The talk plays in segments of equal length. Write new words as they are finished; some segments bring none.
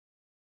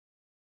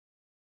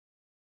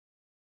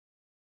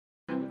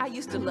I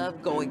used to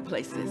love going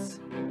places,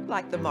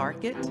 like the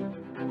market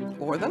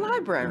or the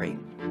library,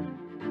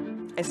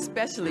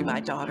 especially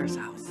my daughter's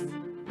house.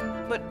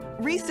 But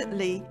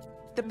recently,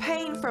 the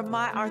pain from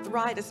my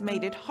arthritis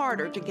made it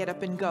harder to get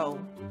up and go.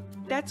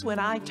 That's when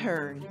I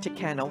turned to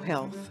Cano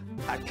Health.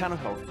 At Cano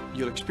Health,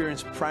 you'll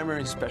experience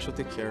primary and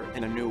specialty care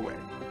in a new way.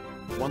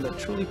 One that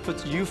truly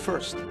puts you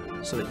first,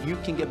 so that you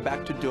can get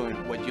back to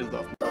doing what you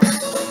love.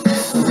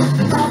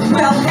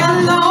 Well,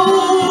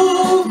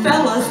 hello,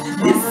 fellas.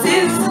 This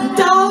is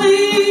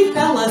Dolly,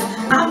 fellas.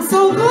 I'm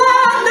so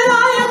glad that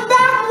I am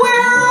back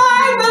where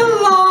I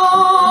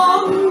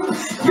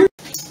belong.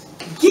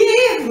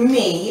 Give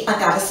me a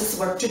goddess's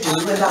work to do,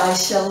 and I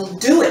shall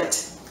do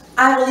it.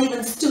 I will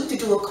even stoop to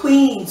do a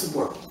queen's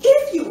work,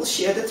 if you will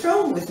share the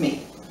throne with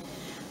me.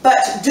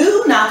 But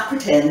do not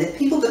pretend that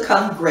people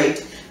become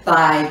great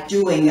by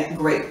doing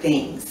great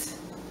things.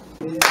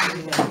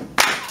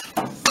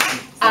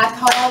 I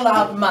call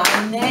out my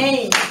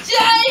name,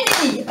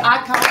 Jamie!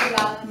 I call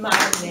out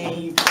my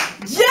name,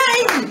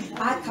 Jamie!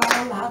 I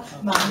call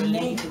out my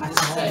name. I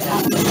call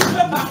out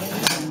my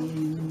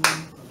name.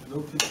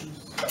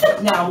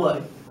 Now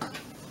what?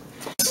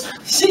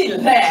 She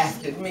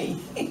laughed at me.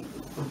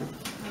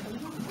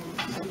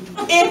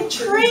 If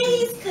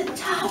trees could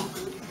talk,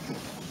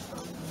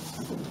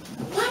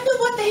 wonder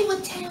what they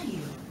would tell you.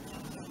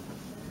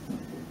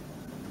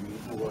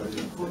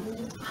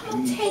 I'm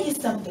gonna tell you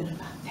something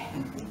about that.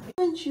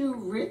 Haven't you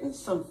written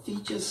some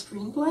feature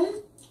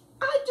screenplays?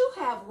 I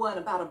do have one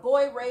about a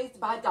boy raised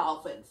by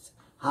dolphins.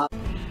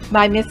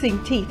 My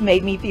missing teeth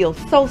made me feel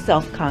so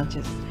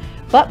self-conscious,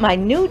 but my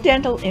new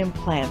dental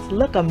implants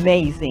look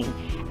amazing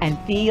and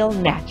feel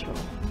natural.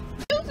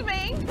 Excuse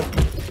me,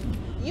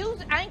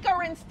 use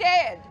Anchor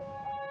instead.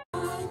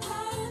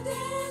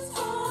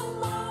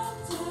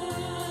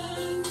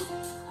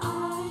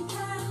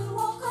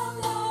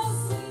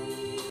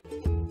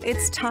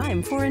 It's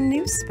time for a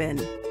new spin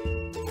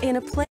in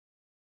a place.